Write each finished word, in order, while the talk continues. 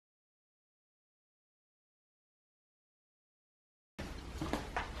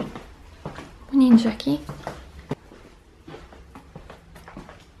Morning, Jackie.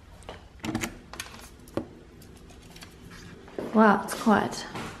 Wow, it's quiet.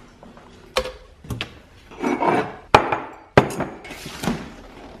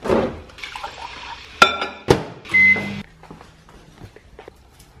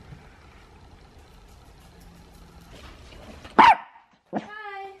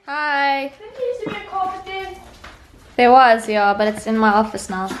 Hi. There used to be a carpet there. There was, yeah, but it's in my office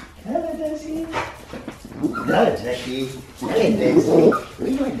now. Hello, Daisy. Hello, Jackie. Hello, Daisy.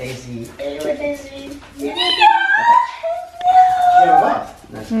 Hello, Daisy. Hello, Daisy. Yeah,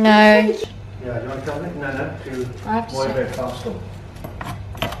 what? No. Yeah, do you want to come in? No, to I have to Moy check. Bread Castle.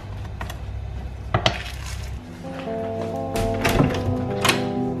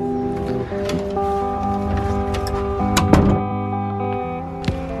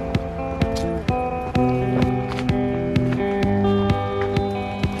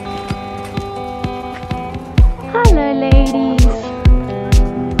 Hello, ladies.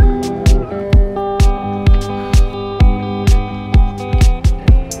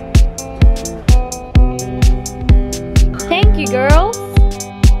 Thank you, girls.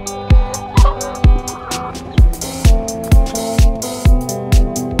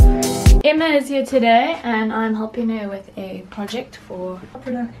 Emma is here today and I'm helping her with a project for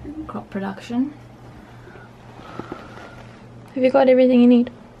crop production. Have you got everything you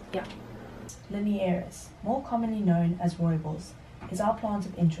need? Yeah. Linearis, more commonly known as rooibos, is our plant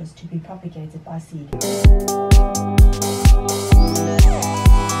of interest to be propagated by seed.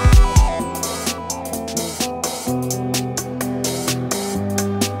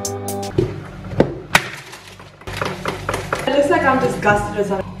 It looks like I'm disgusted or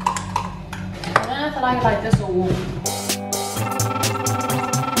something. I don't know if I like it like this or warm.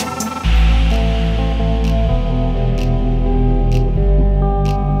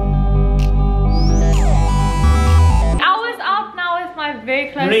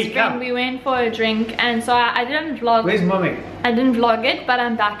 Very close Marika. friend. We went for a drink and so I didn't vlog. Where's Mommy? I didn't vlog it, but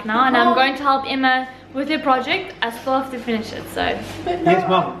I'm back now and I'm going to help Emma with her project. I still have to finish it, so Yes,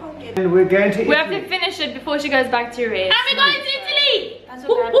 Mom. And we're going to we have to finish it before she goes back to rest. And we're going to Italy! That's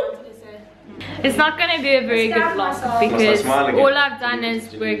what Dad wanted to say. It's not going to be a very good vlog because smiling all I've done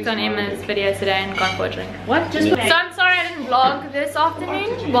is worked on Emma's video today and gone for a drink. What? So I'm sorry I didn't vlog this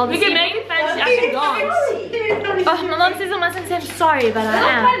afternoon. Well, we can make it fancy. I can dance. Oh, my mom says I mustn't say I'm sorry, but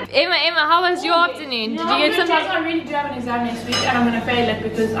I am. Emma, how was your afternoon? Did you get some? I really do have an exam next week and I'm going to fail it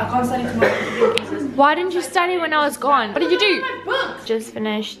because I can't study tomorrow. Why didn't you study when I was gone? What did you do? Just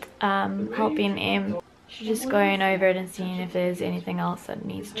finished helping Em. She's just going over it and seeing if there's anything else that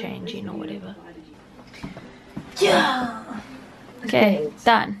needs changing or whatever. Yeah. Okay,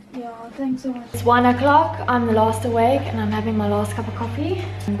 done. Yeah, thanks so much. It's 1 o'clock. I'm the last awake and I'm having my last cup of coffee.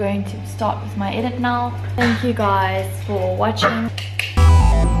 I'm going to start with my edit now. Thank you guys for watching.